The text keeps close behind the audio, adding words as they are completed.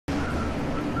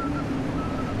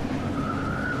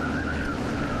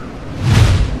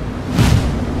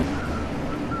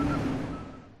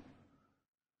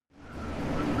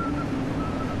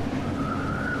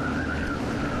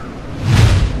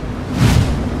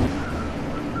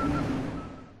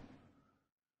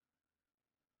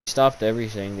stopped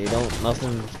everything. They don't.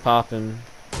 Nothing's popping.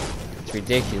 It's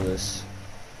ridiculous.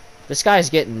 This guy's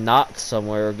getting knocked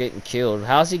somewhere or getting killed.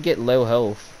 How's he get low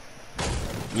health?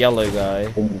 Yellow guy.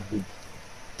 I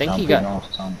think he got.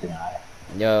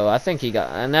 Yo, I think he got.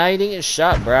 And now he didn't get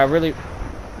shot, bro. I really.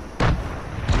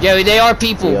 Yo, they are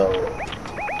people. Yo.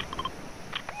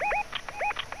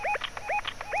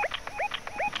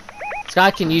 This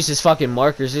guy can use his fucking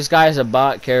markers. This guy is a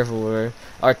bot. Careful where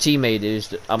our teammate is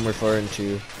that I'm referring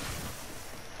to.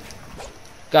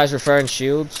 Guy's referring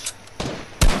shields.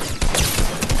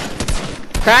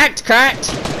 Cracked, cracked.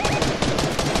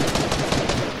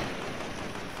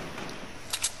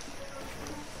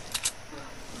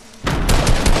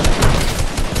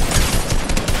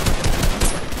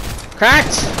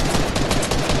 Cracked.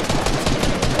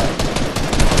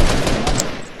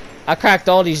 I cracked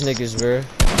all these niggas, bro.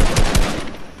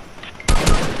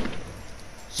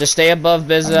 Just stay above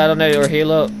Bizza, I don't know, or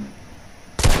heal up.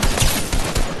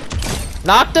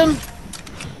 Knocked him!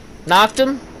 Knocked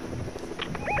him!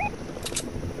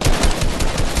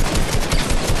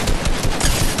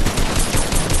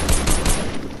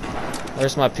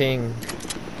 Where's my ping?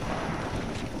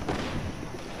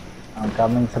 I'm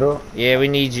coming through. Yeah, we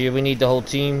need you. We need the whole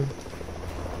team.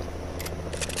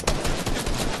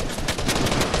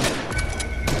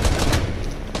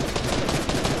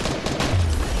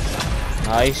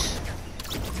 Nice.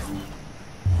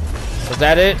 Was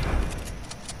that it?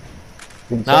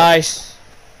 Nice.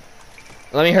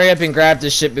 Let me hurry up and grab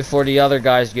this shit before the other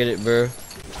guys get it, bro.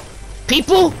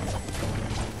 People?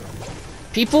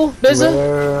 People?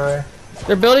 Bizza?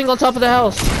 They're building on top of the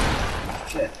house.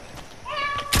 Shit.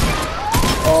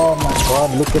 Oh my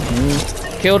god, look at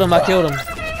me. Killed him, I killed him.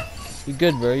 You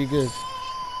good, bro, you good.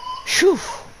 Phew.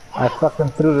 I fucking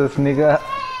threw this nigga.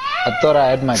 I thought I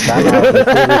had my gun out and threw this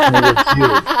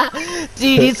nigga's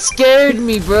Dude, it scared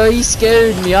me, bro. He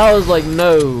scared me. I was like,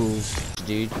 no.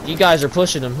 Dude, you guys are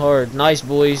pushing him hard. Nice,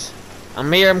 boys.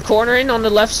 I'm here, I'm cornering on the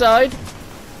left side.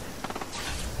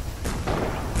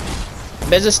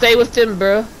 Bizza, stay with them,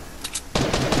 bro.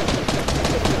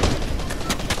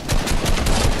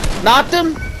 Knocked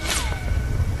him.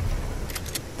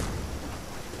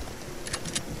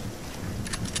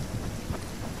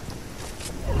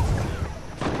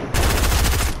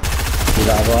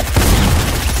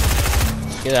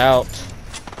 Get out.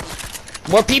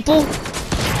 More people?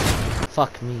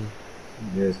 Fuck me.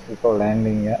 There's people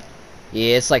landing, yeah.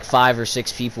 Yeah, it's like 5 or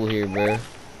 6 people here, bro.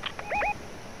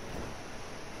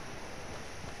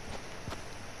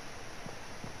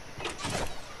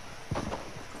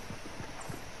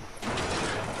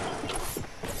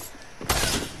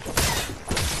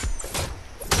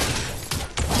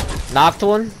 Knocked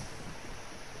one?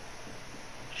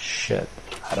 Shit.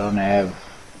 I don't have...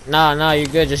 Nah, you're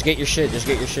good. Just get your shit. Just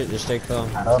get your shit. Just stay calm.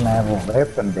 I don't have a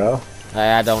weapon, bro.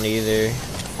 I don't either.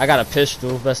 I got a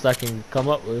pistol. Best I can come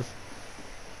up with.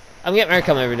 I'm getting ready to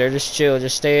come over there. Just chill.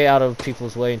 Just stay out of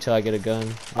people's way until I get a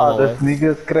gun. Oh, this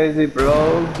nigga's crazy,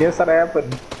 bro. Guess what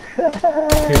happened?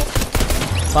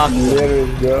 Fuck. There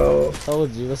we go.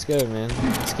 Told you. Let's go, man.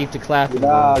 Let's keep the clapping.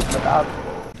 Nah, shut up.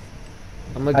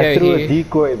 I'm gonna I go threw here. a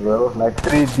decoy, bro. Like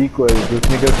 3 decoys. This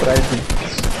nigga tried to...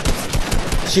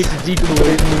 Shoot the decoy.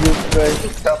 This nigga tried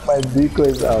to chop my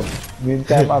decoys up.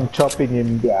 Meantime, I'm chopping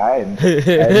him behind.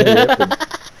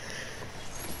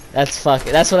 That's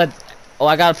fucking. That's what I. Oh,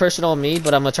 I got a person on me,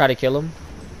 but I'm gonna try to kill him.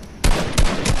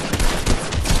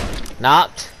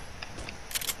 Knocked.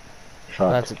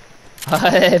 Shot. That's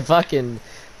fucking.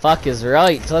 Fuck is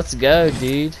right. Let's go,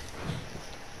 dude.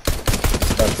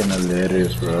 Fucking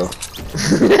hilarious, bro.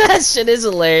 That shit is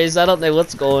hilarious. I don't know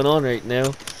what's going on right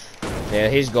now. Yeah,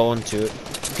 he's going to it.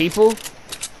 People?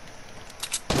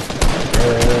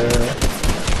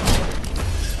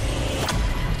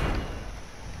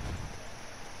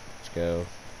 Let's go.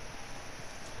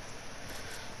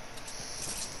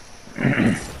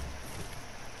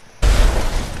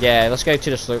 Yeah, let's go to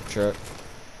the slurp truck.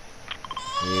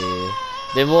 Yeah.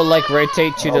 Then we'll like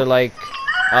rotate to the like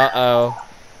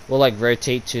we'll like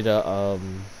rotate to the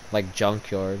like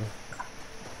junkyard.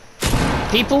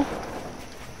 People?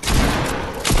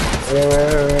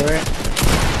 Wait.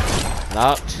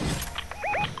 Knocked.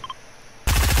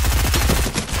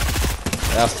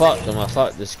 I fucked him. I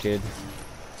fucked this kid.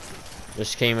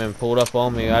 Just came and pulled up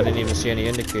on me. I didn't even see any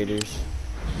indicators.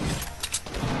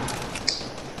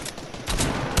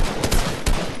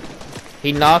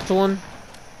 He knocked one.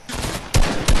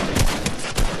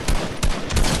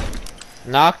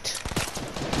 Knocked.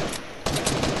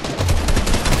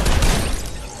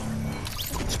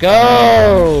 Let's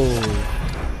go!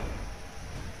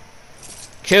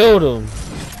 Killed him.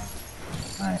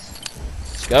 Nice.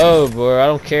 Let's go, bro. I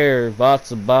don't care.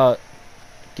 Bot's a bot.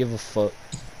 Give a fuck.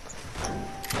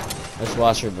 Let's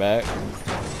watch her back.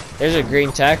 There's a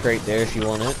green tack right there if you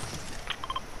want it.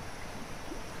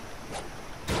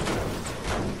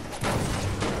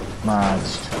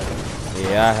 Matched.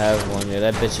 Yeah, I have one. Yeah,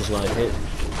 that bitch is gonna hit.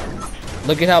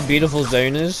 Look at how beautiful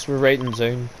zone is. We're right in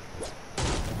zone.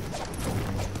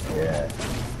 Yeah.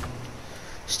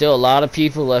 Still a lot of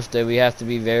people left though. We have to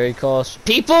be very cautious.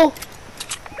 People?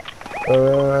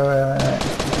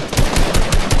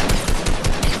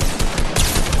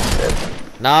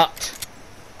 Knocked.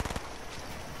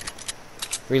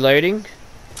 Reloading.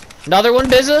 Another one,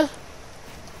 Bizza.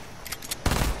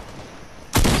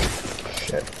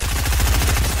 Shit.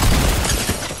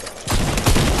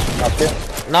 Knocked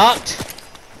him. Knocked.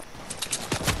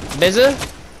 Bizza.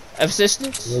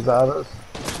 Assistance. Where's the others?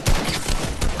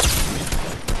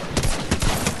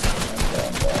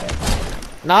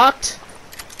 Knocked.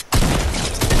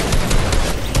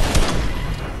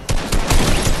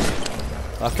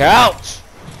 Fuck out.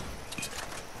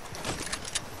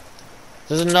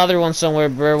 There's another one somewhere,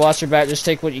 bro. Watch your back. Just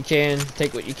take what you can.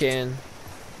 Take what you can.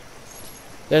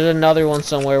 There's another one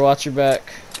somewhere. Watch your back.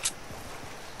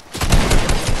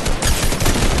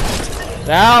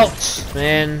 Out,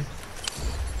 man.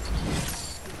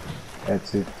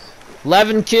 That's it.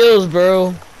 11 kills,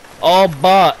 bro. All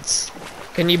bots.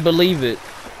 Can you believe it?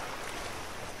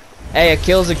 Hey, a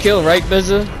kill's a kill, right,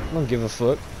 Bizza? I don't give a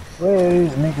fuck. Where is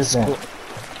niggas at?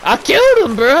 I killed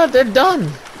them, bro. They're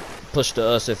done. Push to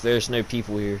us if there's no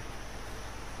people here.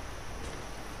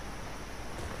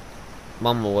 I'm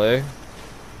on my way.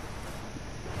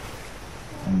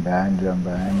 I'm behind you, I'm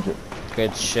behind you.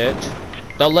 Good shit.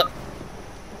 Don't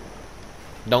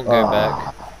go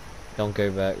back. Don't go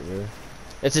back, bro.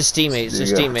 It's his teammate. It's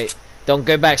his teammate. Don't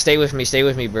go back. Stay with me,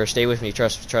 bro. Stay with me.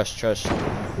 Trust. Okay.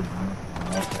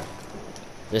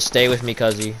 Just stay with me,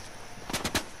 cuzzy.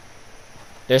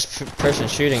 There's a person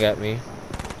shooting at me.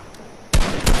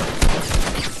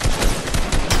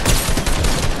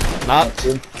 Knocked.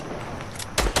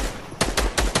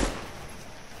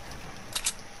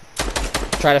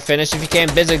 Try to finish if you can.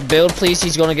 Bizza, build, please.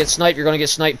 He's gonna get sniped. You're gonna get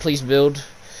sniped. Please build.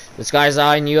 This guy's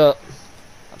eyeing you up.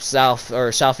 South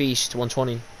or southeast,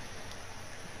 120.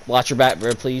 Watch your back,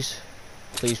 bro. Please.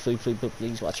 Please, please, please, please,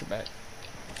 please. Watch your back.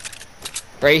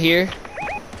 Right here.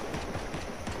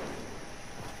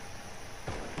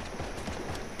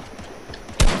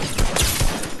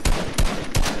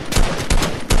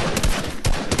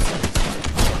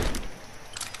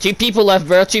 Two people left,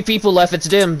 bro. Two people left. It's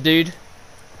them, dude.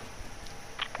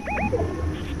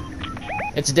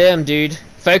 It's them, dude.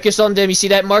 Focus on them. You see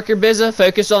that marker, Bizza?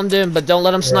 Focus on them, but don't let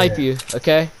them snipe you.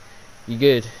 Okay? You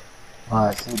good?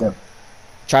 I see them.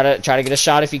 Try to get a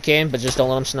shot if you can, but just don't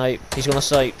let him snipe. He's gonna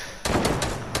snipe.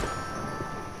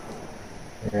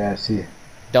 Yeah, I see.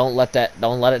 Don't let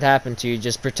it happen to you.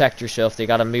 Just protect yourself. They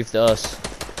gotta move to us.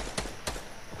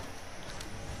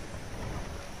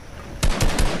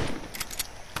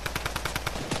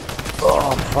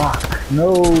 Oh fuck!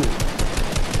 No.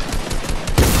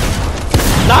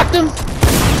 Knocked him.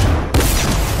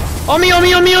 On me! On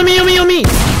me! On me! On me! On me! On me!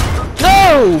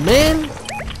 No, man.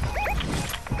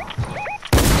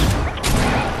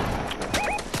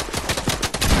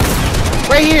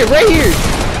 Right here! Right here!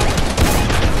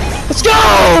 Let's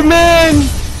go, man!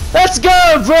 Let's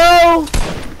go, bro!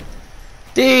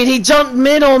 Dude, he jumped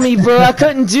mid on me, bro. I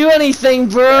couldn't do anything,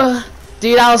 bro.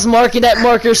 Dude, I was marking that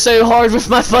marker so hard with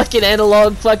my fucking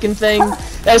analog fucking thing.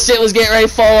 That shit was getting ready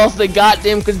to fall off the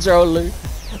goddamn controller.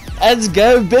 Let's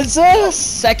go, Bizza!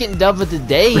 Second dub of the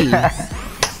day.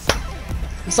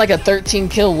 It's like a 13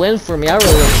 kill win for me. I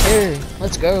really don't care.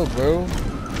 Let's go, bro.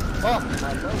 Fuck,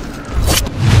 my bro.